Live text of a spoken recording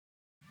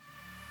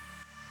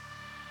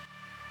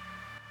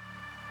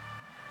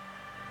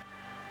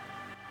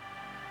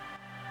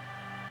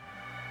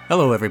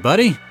Hello,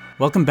 everybody.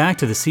 Welcome back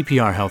to the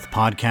CPR Health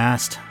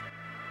Podcast.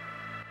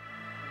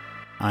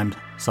 I'm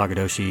Sagar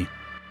Doshi,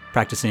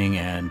 practicing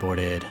and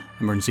boarded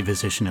emergency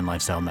physician and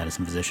lifestyle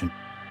medicine physician.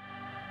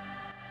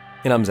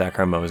 And I'm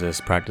Zachary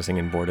Moses, practicing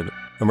and boarded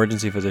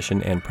emergency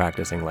physician and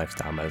practicing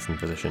lifestyle medicine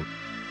physician.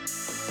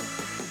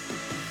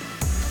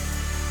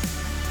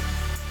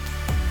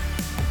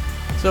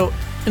 So,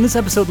 in this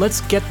episode,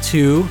 let's get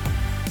to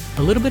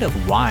a little bit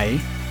of why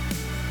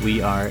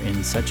we are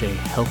in such a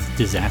health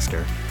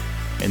disaster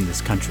in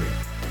this country.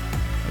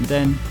 And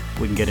then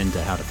we can get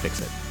into how to fix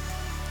it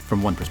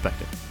from one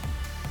perspective.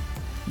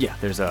 Yeah,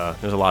 there's a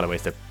lot of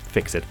ways to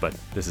fix it, but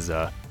this is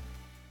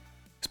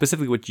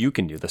specifically what you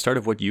can do, the start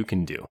of what you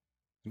can do.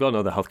 We all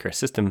know the healthcare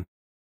system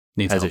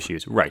Needs has help.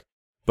 issues, right?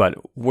 But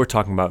we're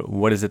talking about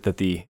what is it that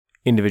the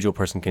individual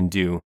person can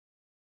do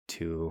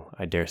to,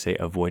 I dare say,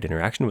 avoid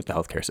interaction with the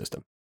healthcare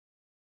system.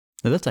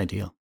 Now, that's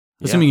ideal,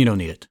 assuming you don't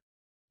need it.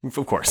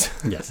 Of course.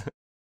 Yes.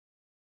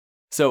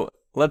 So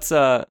let's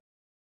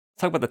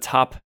talk about the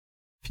top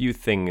few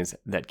things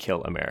that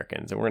kill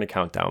Americans, and we're going to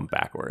count down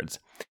backwards.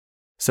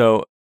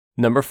 So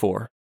number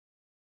 4,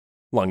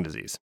 lung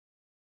disease.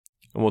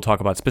 And we'll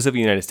talk about specifically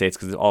the United States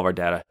because all of our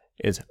data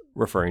is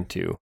referring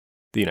to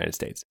the United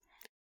States.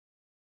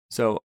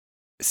 So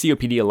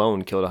COPD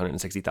alone killed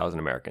 160,000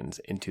 Americans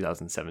in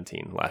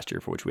 2017, last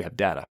year, for which we have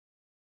data.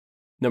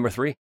 Number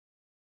 3,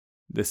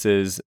 this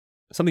is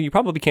something you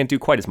probably can't do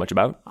quite as much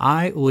about.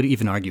 I would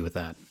even argue with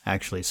that,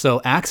 actually.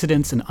 So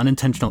accidents and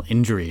unintentional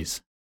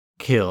injuries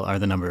are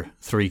the number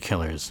 3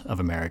 killers of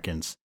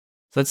Americans.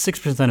 So that's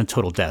 6% of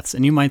total deaths.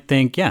 And you might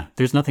think, yeah,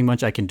 there's nothing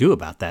much I can do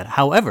about that.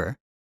 However,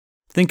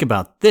 think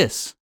about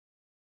this.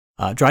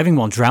 Driving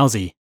while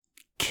drowsy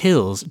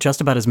kills just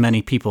about as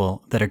many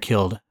people that are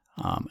killed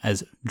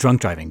as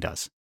drunk driving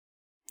does.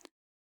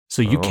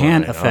 So you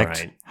can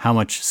affect how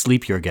much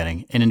sleep you're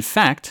getting. And in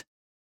fact,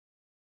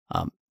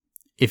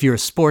 if you're a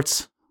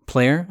sports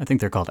player, I think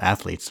they're called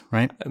athletes,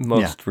 right?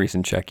 Most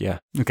recent check, yeah.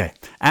 Okay.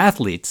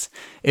 Athletes,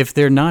 if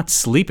they're not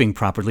sleeping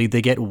properly, they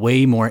get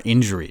way more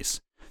injuries.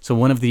 So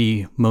one of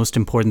the most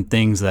important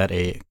things that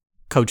a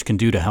coach can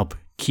do to help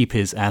keep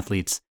his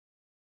athletes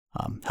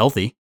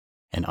healthy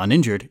and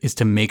uninjured is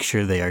to make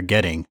sure they are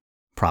getting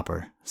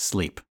proper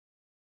sleep.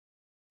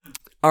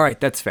 All right,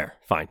 that's fair.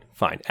 Fine.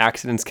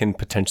 Accidents can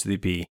potentially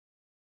be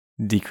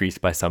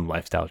decreased by some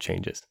lifestyle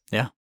changes.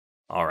 Yeah.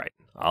 All right,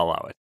 I'll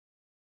allow it.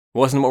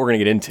 Wasn't what we're going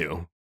to get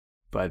into,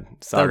 but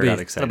Sagar got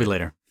excited. That'll be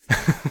later.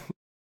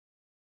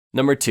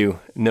 Number 2,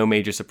 no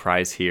major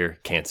surprise here,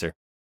 cancer.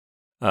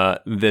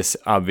 This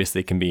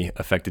obviously can be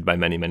affected by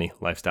many, many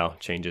lifestyle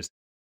changes.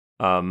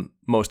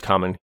 Most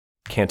common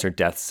cancer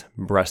deaths,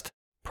 breast,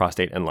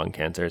 prostate, and lung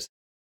cancers.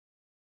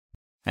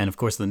 And of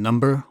course, the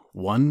number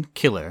 1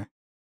 killer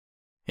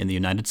in the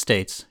United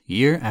States,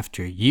 year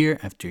after year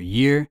after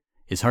year,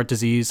 is heart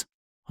disease,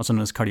 also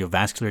known as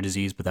cardiovascular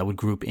disease, but that would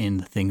group in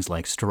things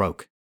like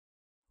stroke.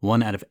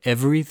 1 out of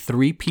every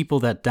 3 people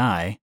that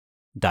die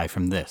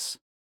from this.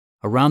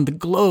 Around the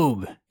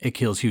globe, it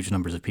kills huge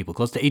numbers of people,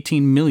 close to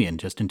 18 million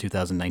just in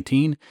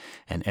 2019,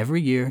 and every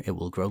year it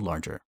will grow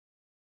larger.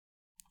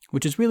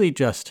 Which is really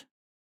just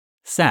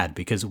sad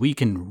because we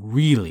can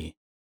really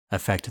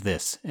affect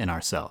this in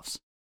ourselves.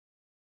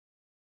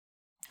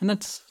 And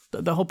that's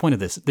the whole point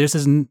of this. This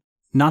is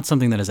not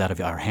something that is out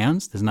of our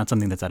hands. This is not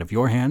something that's out of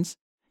your hands.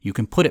 You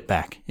can put it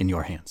back in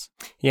your hands.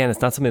 Yeah, and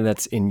it's not something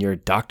that's in your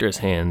doctor's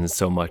hands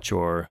so much,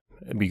 or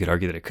we could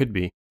argue that it could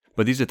be.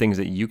 But these are things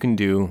that you can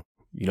do.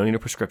 You don't need a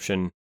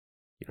prescription.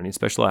 You don't need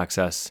special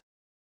access.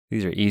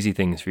 These are easy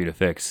things for you to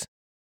fix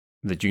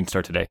that you can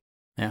start today.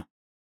 Yeah.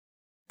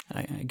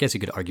 I guess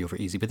you could argue for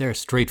easy, but they're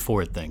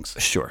straightforward things.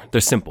 Sure.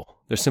 They're simple.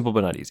 They're simple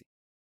but not easy.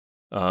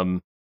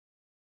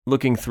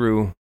 Looking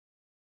through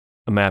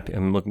a map,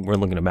 we're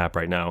looking at a map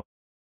right now.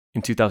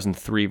 In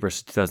 2003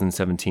 versus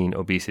 2017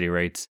 obesity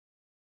rates,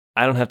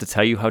 I don't have to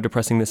tell you how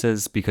depressing this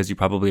is because you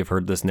probably have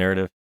heard this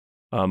narrative,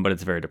 but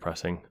it's very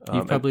depressing.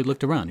 You've probably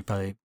looked around. You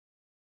probably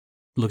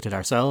looked at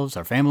ourselves,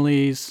 our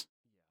families,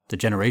 the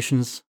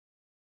generations.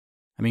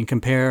 I mean,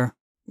 compare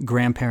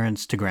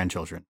grandparents to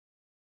grandchildren.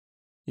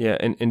 Yeah,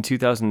 in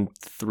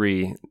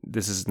 2003,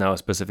 this is now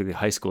specifically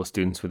high school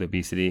students with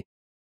obesity,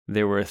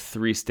 there were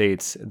 3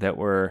 states that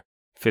were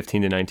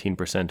 15 to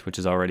 19%, which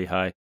is already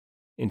high.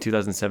 In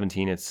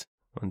 2017, it's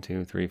 1,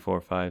 2, 3,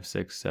 4, 5,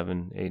 6,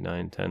 7, 8,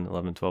 9, 10,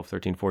 11, 12,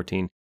 13,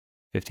 14,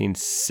 15,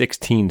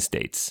 16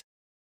 states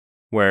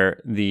where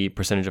the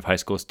percentage of high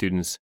school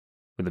students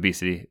with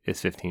obesity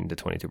is 15 to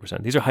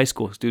 22%. These are high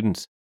school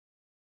students.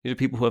 These are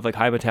people who have like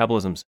high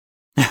metabolisms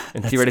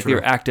and theoretically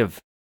are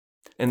active.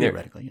 And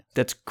theoretically, yes.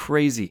 That's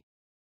crazy.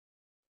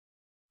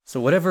 So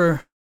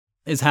whatever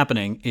is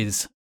happening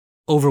is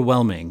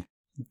overwhelming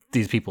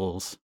these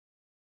people's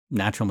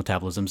natural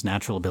metabolisms,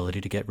 natural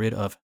ability to get rid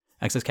of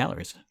excess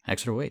calories,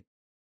 extra weight.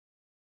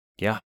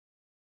 Yeah.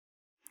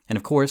 And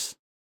of course,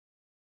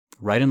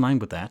 right in line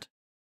with that,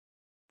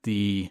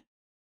 the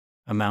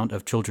amount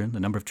of children, the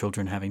number of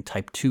children having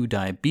type 2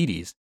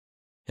 diabetes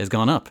has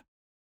gone up.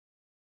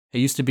 It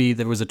used to be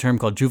there was a term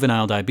called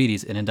juvenile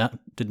diabetes, and it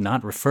did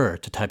not refer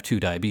to type 2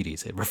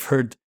 diabetes. It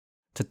referred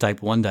to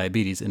type 1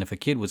 diabetes, and if a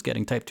kid was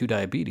getting type 2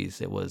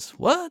 diabetes, it was,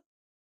 what?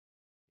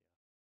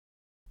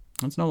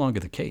 That's no longer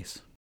the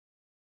case.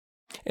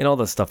 And all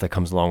the stuff that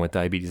comes along with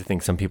diabetes, I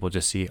think some people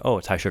just see, oh,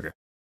 it's high sugar.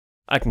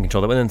 I can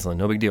control that with insulin,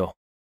 no big deal.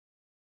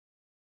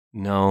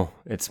 No,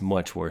 it's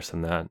much worse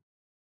than that.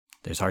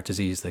 There's heart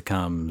disease that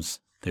comes.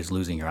 There's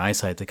losing your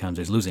eyesight that comes.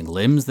 There's losing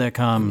limbs that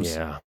comes.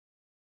 Yeah.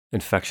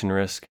 Infection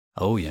risk.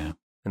 Oh, yeah.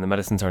 And the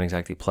medicines aren't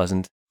exactly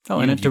pleasant. Oh,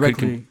 and it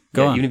directly...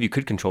 Go on. Even if you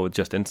could control with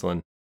just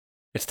insulin,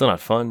 it's still not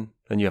fun.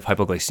 Then you have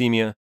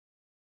hypoglycemia.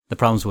 The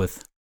problems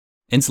with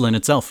insulin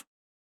itself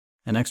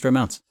and extra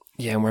amounts.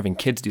 Yeah, and we're having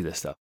kids do this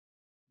stuff.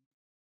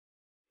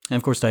 And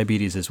of course,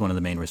 diabetes is one of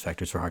the main risk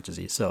factors for heart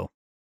disease. So,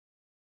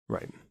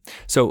 right.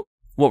 So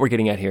what we're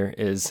getting at here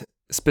is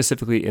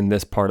specifically in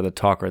this part of the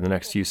talk, or in the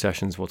next few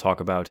sessions, we'll talk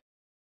about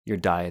your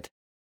diet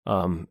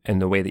and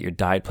the way that your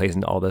diet plays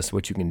into all this,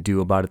 what you can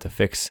do about it to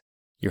fix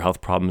your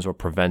health problems or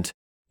prevent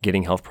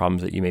getting health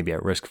problems that you may be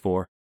at risk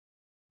for.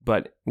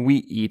 But we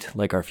eat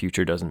like our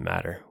future doesn't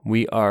matter.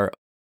 We are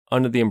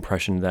under the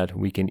impression that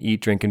we can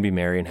eat, drink, and be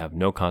merry and have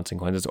no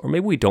consequences. Or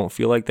maybe we don't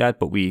feel like that,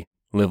 but we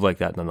live like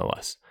that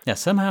nonetheless. Yeah,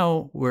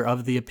 somehow we're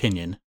of the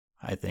opinion,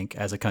 I think,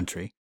 as a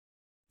country,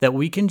 that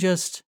we can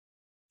just,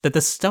 that the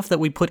stuff that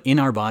we put in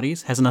our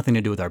bodies has nothing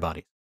to do with our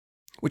bodies.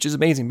 Which is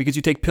amazing because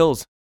you take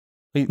pills.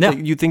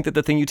 You think that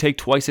the thing you take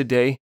twice a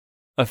day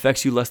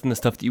affects you less than the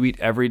stuff that you eat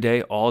every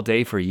day, all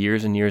day for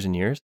years and years and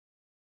years?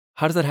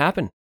 How does that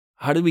happen?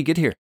 How did we get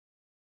here?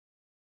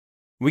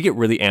 We get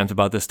really amped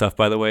about this stuff,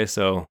 by the way,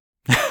 so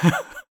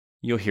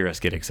you'll hear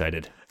us get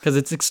excited. Because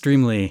it's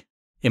extremely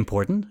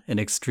important and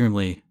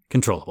extremely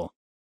controllable.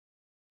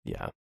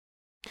 Yeah.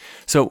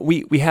 So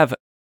we have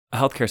a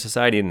healthcare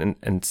society,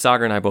 and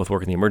Sagar and I both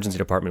work in the emergency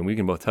department. We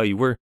can both tell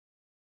you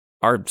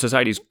our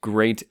society is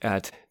great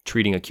at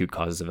treating acute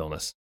causes of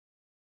illness.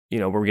 You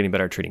know, we're getting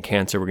better at treating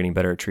cancer. We're getting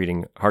better at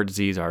treating heart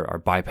disease. Our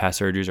bypass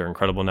surgeries are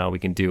incredible now. We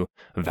can do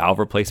valve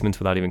replacements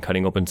without even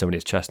cutting open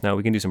somebody's chest now.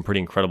 We can do some pretty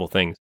incredible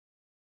things.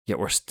 Yet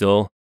we're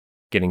still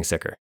getting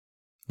sicker.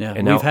 Yeah,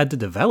 and we've had to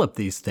develop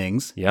these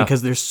things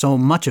because there's so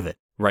much of it.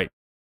 Right.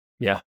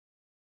 Yeah.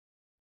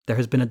 There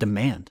has been a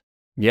demand.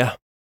 Yeah.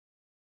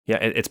 Yeah,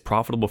 it's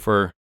profitable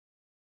for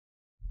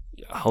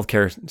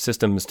healthcare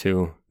systems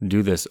to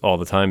do this all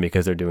the time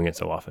because they're doing it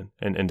so often,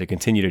 and to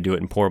continue to do it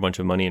and pour a bunch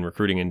of money and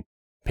recruiting and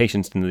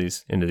patients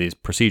into these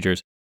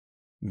procedures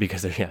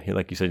because they're,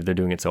 like you said, they're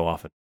doing it so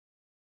often.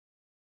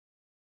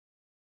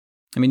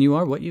 I mean, you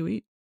are what you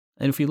eat.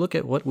 And if you look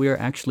at what we are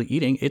actually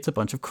eating, it's a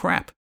bunch of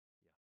crap.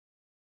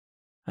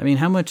 I mean,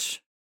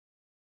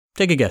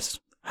 take a guess,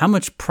 how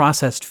much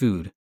processed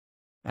food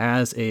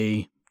as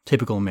a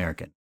typical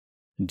American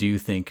do you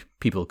think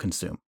people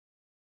consume?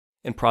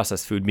 And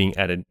processed food being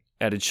added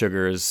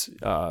sugars,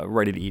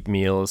 ready-to-eat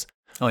meals.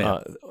 Oh, yeah.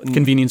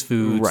 Convenience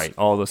foods. Right.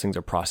 All those things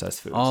are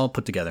processed foods. All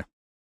put together.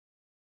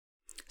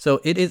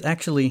 So it is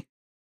actually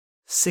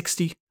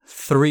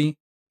 63%.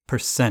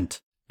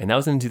 And that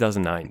was in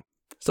 2009.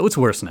 So it's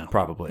worse now.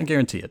 Probably. I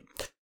guarantee it.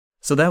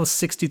 So that was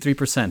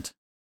 63%.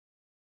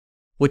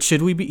 What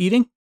should we be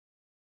eating?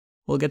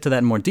 We'll get to that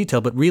in more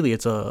detail, but really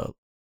it's a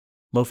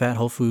low-fat,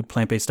 whole-food,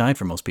 plant-based diet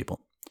for most people.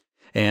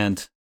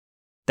 And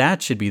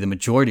that should be the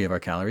majority of our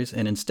calories.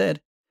 And instead,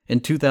 in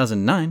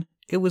 2009,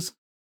 it was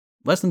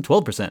less than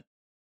 12%.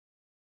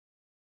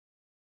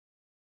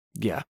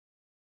 Yeah.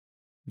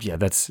 Yeah,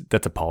 that's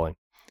appalling.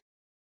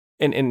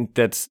 And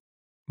that's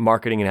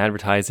marketing and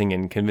advertising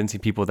and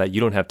convincing people that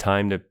you don't have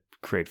time to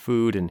create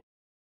food, and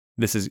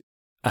this is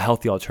a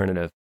healthy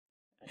alternative.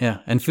 Yeah,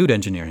 and food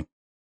engineering.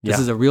 This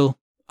is a real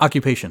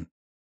occupation.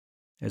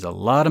 There's a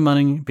lot of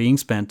money being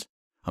spent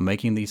on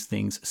making these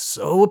things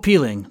so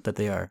appealing that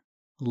they are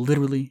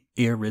literally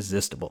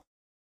irresistible.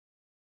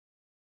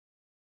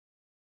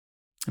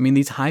 I mean,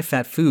 these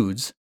high-fat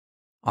foods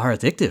are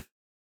addictive.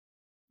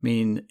 I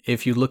mean,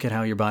 if you look at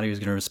how your body is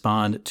going to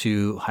respond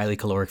to highly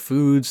caloric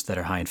foods that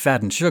are high in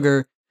fat and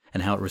sugar,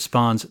 and how it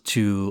responds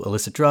to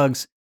illicit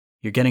drugs,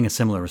 you're getting a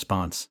similar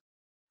response.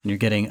 And you're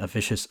getting a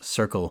vicious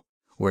circle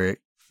where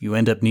you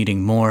end up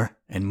needing more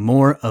and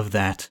more of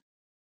that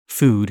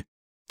food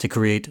to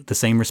create the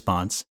same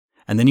response.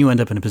 And then you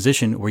end up in a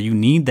position where you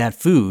need that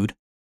food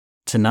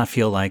to not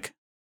feel like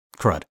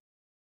crud.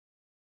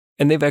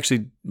 And they've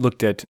actually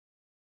looked at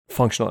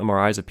functional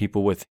MRIs of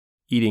people with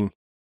eating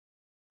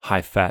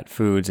high-fat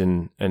foods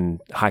and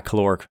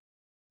high-caloric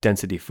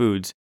density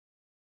foods.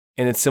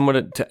 And it's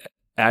similar to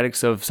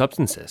addicts of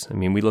substances. I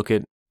mean, we look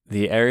at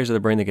the areas of the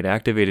brain that get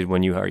activated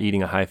when you are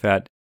eating a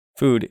high-fat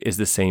food is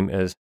the same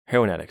as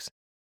heroin addicts.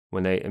 The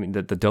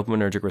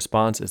dopaminergic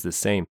response is the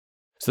same.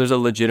 So there's a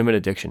legitimate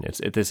addiction.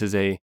 It is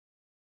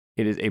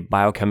a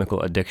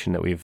biochemical addiction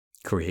that we've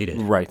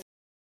created. Right.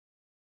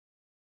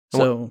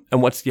 So,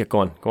 go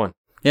on.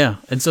 Yeah.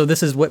 And so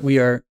this is what we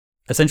are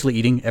essentially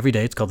eating every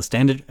day. It's called the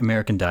Standard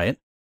American Diet,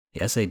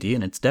 the SAD,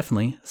 and it's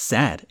definitely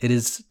sad. It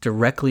is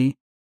directly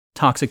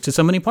toxic to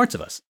so many parts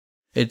of us.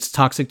 It's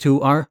toxic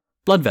to our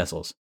blood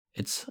vessels.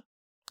 It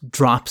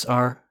drops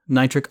our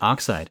nitric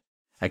oxide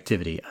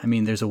activity. I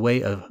mean, there's a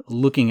way of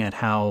looking at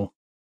how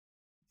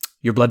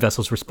your blood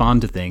vessels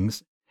respond to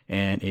things,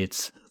 and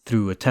it's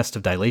through a test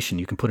of dilation.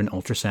 You can put an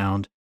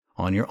ultrasound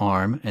on your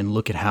arm and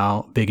look at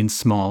how big and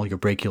small your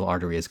brachial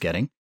artery is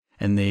getting.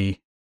 And there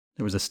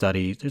was a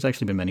study, there's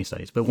actually been many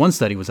studies, but one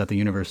study was at the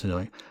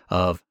University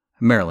of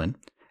Maryland,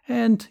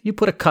 and you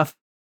put a cuff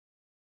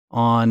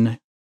on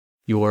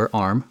your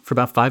arm for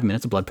about 5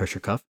 minutes, a blood pressure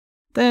cuff.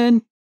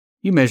 Then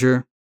you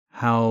measure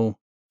how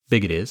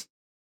big it is,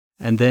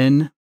 and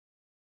then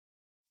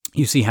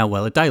you see how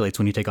well it dilates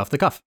when you take off the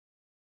cuff.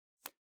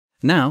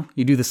 Now,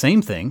 you do the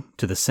same thing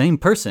to the same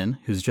person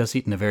who's just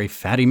eaten a very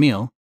fatty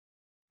meal,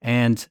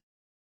 and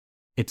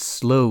it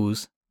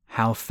slows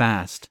how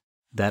fast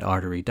that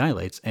artery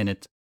dilates, and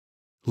it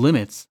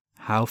limits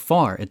how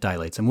far it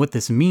dilates. And what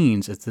this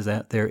means is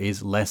that there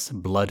is less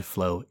blood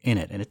flow in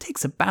it. And it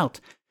takes about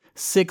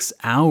 6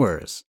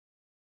 hours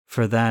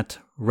for that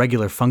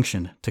regular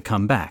function to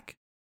come back.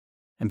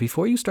 And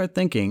before you start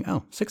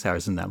thinking, 6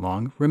 hours isn't that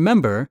long,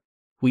 remember,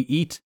 we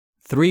eat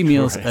 3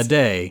 meals a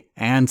day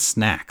and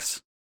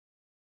snacks.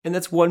 And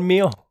that's one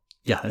meal.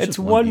 Yeah, it's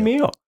one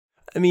meal.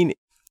 I mean,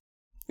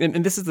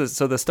 and this is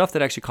the stuff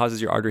that actually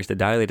causes your arteries to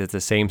dilate is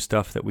the same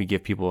stuff that we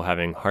give people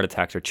having heart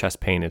attacks or chest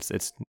pain.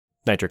 It's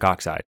nitric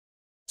oxide.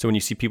 So when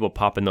you see people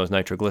popping those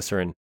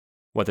nitroglycerin,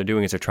 what they're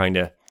doing is they're trying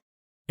to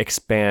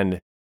expand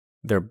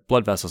their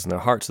blood vessels in their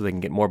heart so they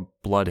can get more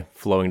blood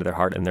flowing to their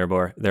heart and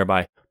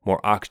thereby more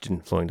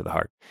oxygen flowing to the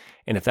heart.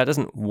 And if that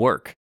doesn't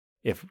work,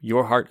 if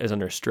your heart is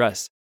under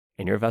stress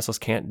and your vessels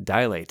can't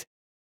dilate,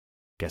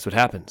 guess what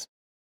happens?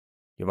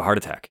 You have a heart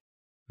attack.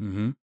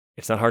 Mm-hmm.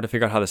 It's not hard to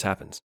figure out how this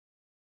happens.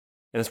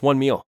 And it's one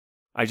meal.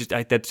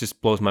 That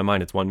just blows my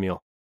mind. It's one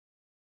meal.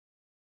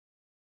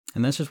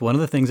 And that's just one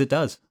of the things it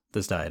does,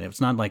 this diet. It's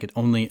not like it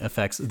only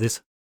affects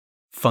this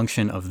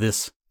function of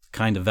this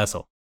kind of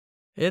vessel.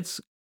 It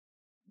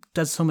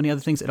does so many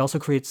other things. It also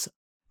creates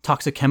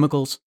toxic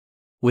chemicals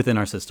within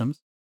our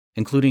systems,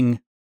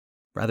 including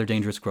rather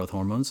dangerous growth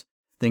hormones,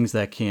 things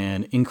that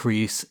can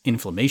increase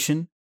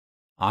inflammation,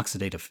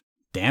 oxidative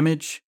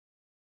damage,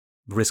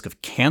 risk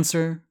of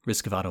cancer,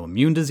 risk of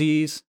autoimmune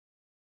disease,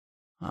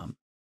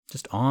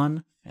 just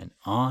on and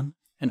on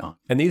and on.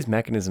 And these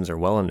mechanisms are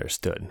well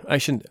understood.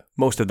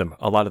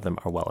 A lot of them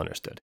are well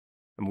understood.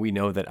 And we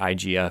know that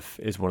IGF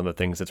is one of the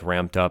things that's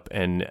ramped up,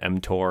 and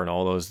mTOR and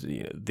all those,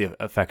 the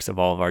effects of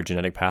all of our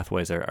genetic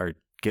pathways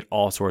get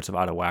all sorts of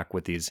out of whack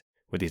with these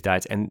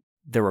diets, and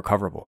they're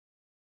recoverable.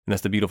 And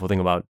that's the beautiful thing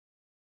about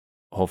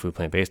whole food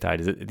plant-based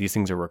diet is that these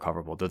things are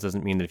recoverable. That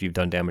doesn't mean that if you've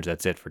done damage,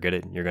 that's it, forget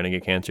it. You're going to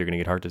get cancer, you're going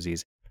to get heart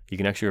disease. You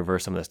can actually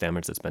reverse some of this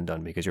damage that's been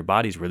done because your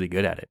body's really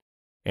good at it.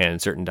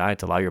 And certain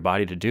diets allow your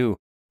body to do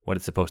what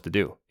it's supposed to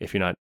do. If you're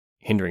not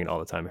hindering it all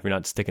the time, if you're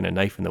not sticking a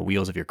knife in the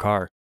wheels of your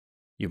car,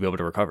 you'll be able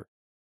to recover.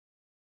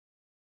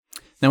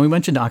 Now, we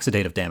mentioned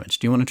oxidative damage.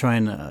 Do you want to try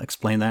and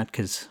explain that?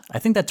 Because I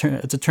think that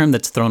it's a term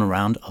that's thrown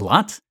around a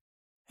lot,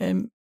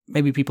 and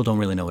maybe people don't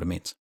really know what it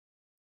means.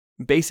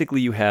 Basically,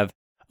 you have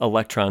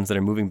electrons that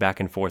are moving back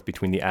and forth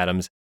between the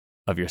atoms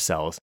of your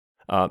cells.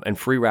 And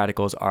free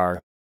radicals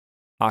are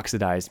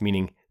oxidized,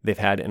 meaning they've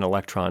had an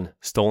electron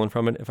stolen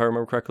from it, if I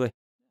remember correctly.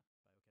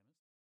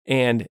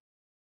 And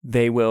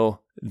they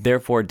will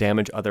therefore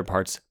damage other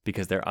parts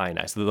because they're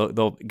ionized. So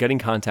they'll get in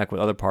contact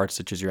with other parts,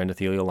 such as your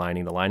endothelial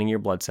lining, the lining of your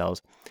blood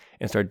cells,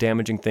 and start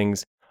damaging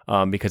things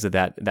because of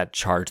that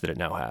charge that it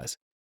now has.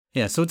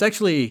 Yeah, so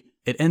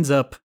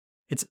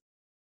it's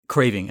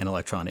craving an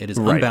electron. It is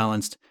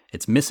unbalanced.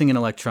 It's missing an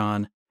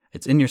electron.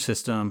 It's in your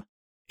system.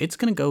 It's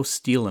going to go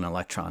steal an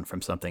electron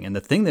from something. And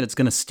the thing that it's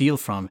going to steal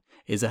from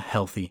is a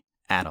healthy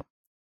atom.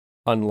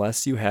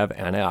 Unless you have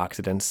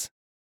antioxidants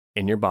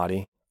in your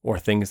body or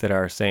things that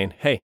are saying,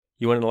 hey,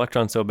 you want an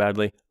electron so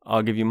badly,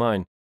 I'll give you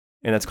mine.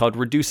 And that's called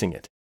reducing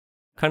it.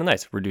 Kind of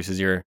nice. Reduces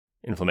your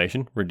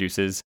inflammation,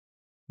 reduces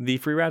the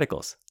free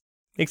radicals.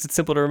 Makes it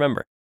simple to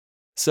remember.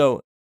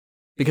 So,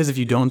 because if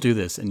you don't do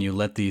this and you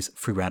let these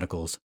free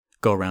radicals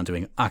go around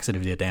doing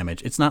oxidative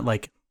damage, it's not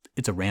like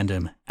it's a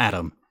random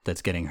atom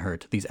that's getting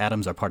hurt. These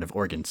atoms are part of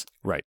organs.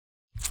 Right.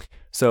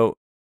 So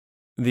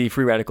the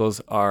free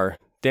radicals are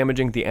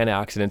damaging the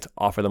antioxidants,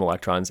 offer them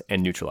electrons,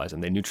 and neutralize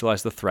them. They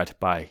neutralize the threat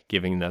by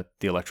giving the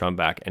electron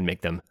back and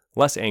make them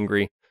less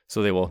angry,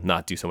 so they will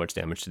not do so much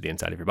damage to the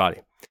inside of your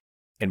body.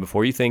 And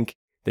before you think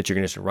that you're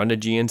going to just run to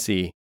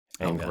GNC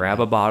and grab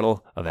a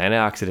bottle of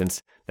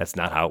antioxidants, that's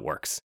not how it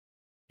works.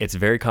 It's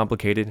very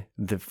complicated.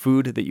 The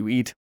food that you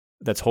eat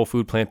that's whole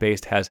food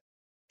plant-based has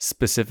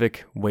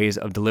specific ways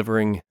of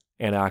delivering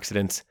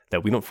antioxidants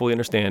that we don't fully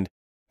understand,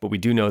 but we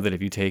do know that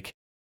if you take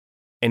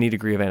any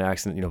degree of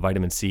antioxidant,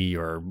 vitamin C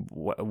or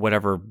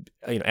whatever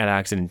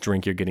antioxidant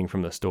drink you're getting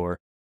from the store,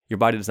 your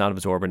body does not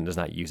absorb it and does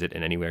not use it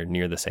in anywhere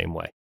near the same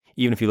way.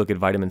 Even if you look at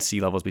vitamin C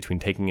levels between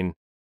taking in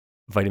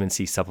vitamin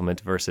C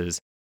supplement versus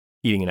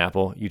eating an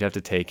apple, you'd have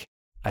to take,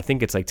 I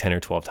think it's like 10 or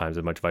 12 times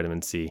as much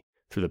vitamin C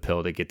through the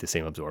pill to get the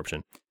same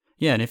absorption.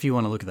 Yeah, and if you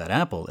want to look at that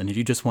apple, and if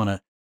you just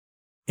want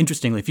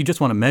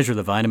to measure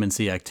the vitamin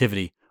C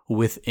activity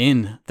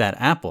within that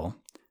apple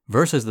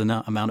versus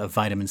the amount of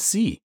vitamin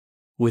C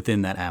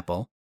within that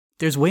apple,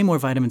 there's way more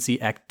vitamin C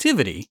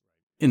activity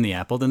in the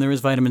apple than there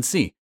is vitamin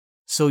C.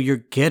 So you're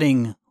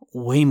getting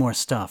way more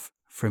stuff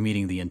from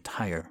eating the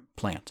entire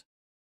plant.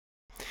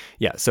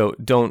 Yeah, so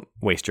don't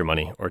waste your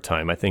money or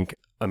time. I think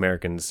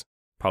Americans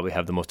probably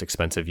have the most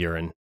expensive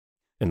urine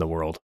in the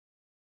world.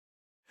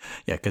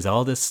 Yeah, because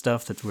all this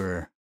stuff that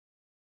we're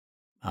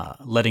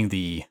letting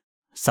the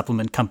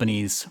supplement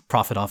companies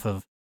profit off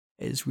of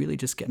is really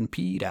just getting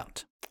peed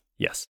out.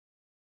 Yes.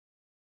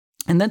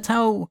 And that's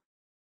how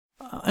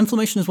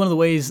inflammation is one of the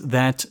ways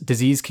that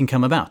disease can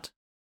come about.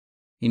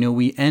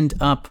 We end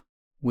up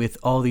with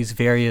all these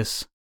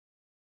various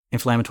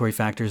inflammatory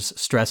factors,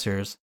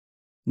 stressors,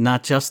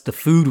 not just the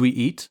food we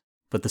eat,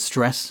 but the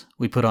stress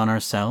we put on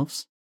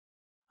ourselves,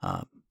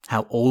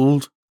 how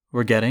old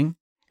we're getting,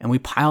 and we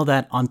pile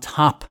that on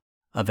top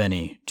of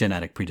any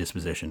genetic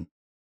predisposition.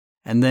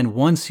 And then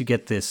once you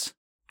get this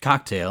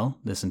cocktail,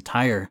 this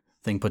entire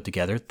thing put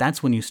together,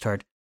 that's when you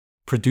start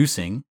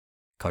producing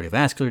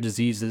cardiovascular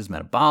diseases,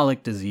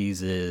 metabolic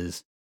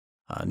diseases,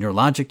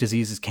 neurologic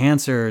diseases,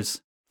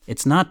 cancers.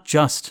 It's not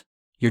just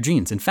your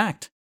genes. In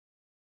fact,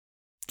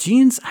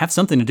 genes have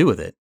something to do with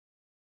it,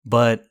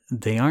 but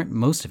they aren't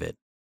most of it.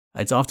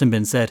 It's often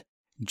been said,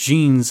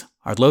 genes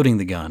are loading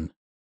the gun,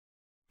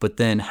 but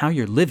then how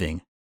you're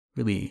living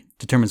really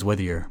determines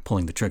whether you're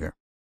pulling the trigger.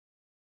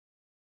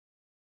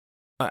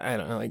 I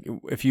don't know, like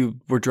if you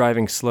were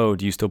driving slow,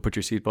 do you still put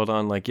your seatbelt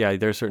on? Like, yeah,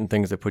 there are certain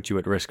things that put you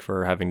at risk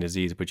for having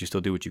disease, but you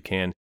still do what you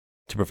can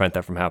to prevent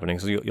that from happening.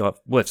 So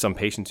we'll have some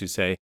patients who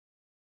say,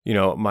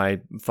 my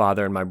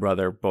father and my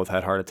brother both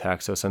had heart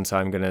attacks. So since they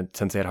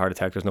had heart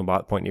attack, there's no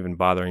point in even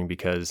bothering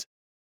because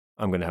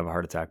I'm going to have a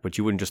heart attack. But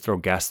you wouldn't just throw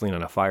gasoline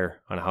on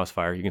a house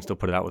fire. You can still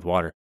put it out with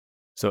water.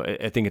 So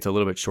I think it's a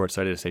little bit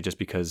short-sighted to say just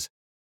because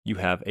you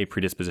have a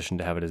predisposition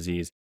to have a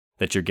disease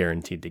that you're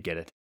guaranteed to get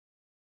it,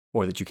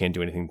 or that you can't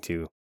do anything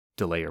to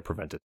delay or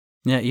prevent it.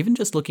 Yeah, even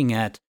just looking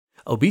at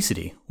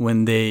obesity,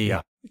 when they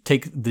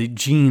take the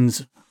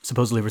genes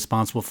supposedly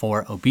responsible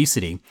for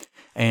obesity,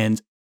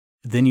 and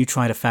then you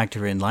try to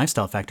factor in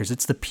lifestyle factors,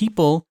 it's the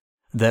people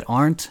that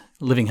aren't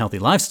living healthy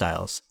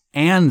lifestyles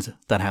and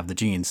that have the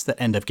genes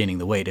that end up gaining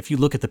the weight. If you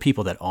look at the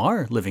people that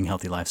are living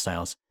healthy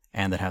lifestyles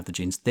and that have the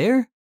genes,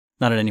 they're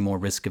not at any more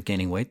risk of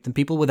gaining weight than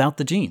people without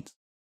the genes.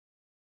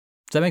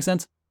 Does that make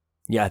sense?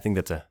 Yeah, I think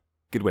that's a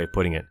good way of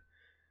putting it.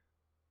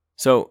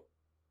 So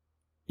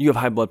you have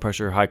high blood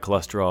pressure, high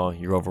cholesterol,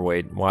 you're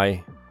overweight.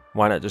 Why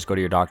not just go to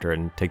your doctor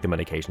and take the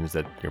medications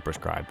that you're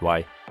prescribed?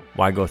 Why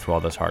go through all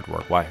this hard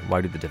work?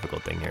 Why do the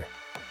difficult thing here?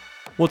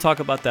 We'll talk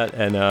about that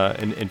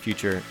in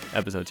future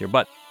episodes here.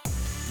 But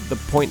the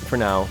point for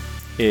now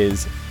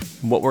is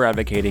what we're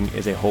advocating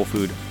is a whole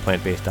food,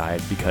 plant-based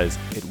diet because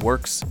it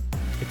works,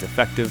 it's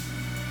effective,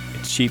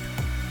 it's cheap,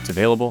 it's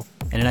available.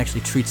 And it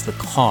actually treats the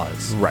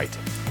cause. Right.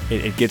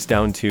 It gets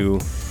down to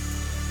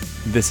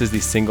this is the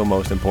single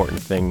most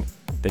important thing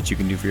that you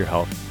can do for your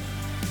health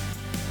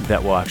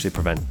that will actually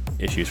prevent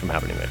issues from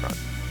happening later on.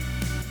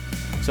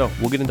 So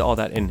we'll get into all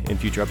that in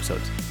future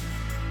episodes.